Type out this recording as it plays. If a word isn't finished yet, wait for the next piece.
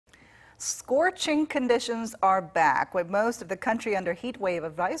Scorching conditions are back, with most of the country under heatwave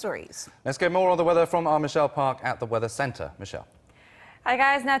advisories. Let's get more on the weather from our Michelle Park at the Weather Center. Michelle. Hi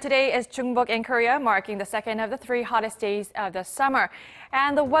guys, now today is Jungbok in Korea, marking the second of the 3 hottest days of the summer.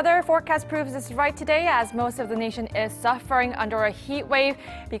 And the weather forecast proves this right today, as most of the nation is suffering under a heat wave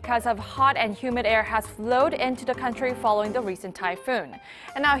because of hot and humid air has flowed into the country following the recent typhoon.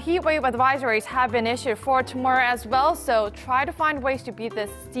 And now heat wave advisories have been issued for tomorrow as well, so try to find ways to beat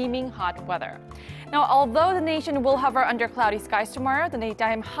this steaming hot weather. Now, although the nation will hover under cloudy skies tomorrow, the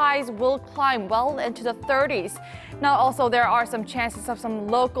daytime highs will climb well into the 30s. Now, also, there are some chances of some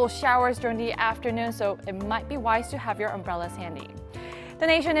local showers during the afternoon, so it might be wise to have your umbrellas handy. The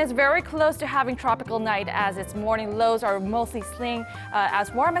nation is very close to having tropical night, as its morning lows are mostly staying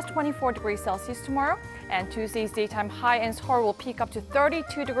as warm as 24 degrees Celsius tomorrow. And Tuesday's daytime high in Seoul will peak up to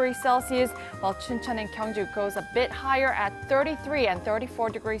 32 degrees Celsius, while Chuncheon and Gyeongju goes a bit higher at 33 and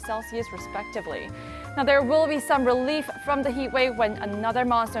 34 degrees Celsius respectively. Now, there will be some relief from the heat wave when another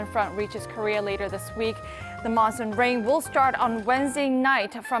monsoon front reaches Korea later this week. The monsoon rain will start on Wednesday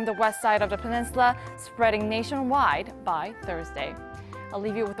night from the west side of the peninsula, spreading nationwide by Thursday. I'll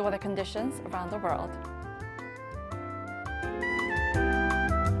leave you with the weather conditions around the world.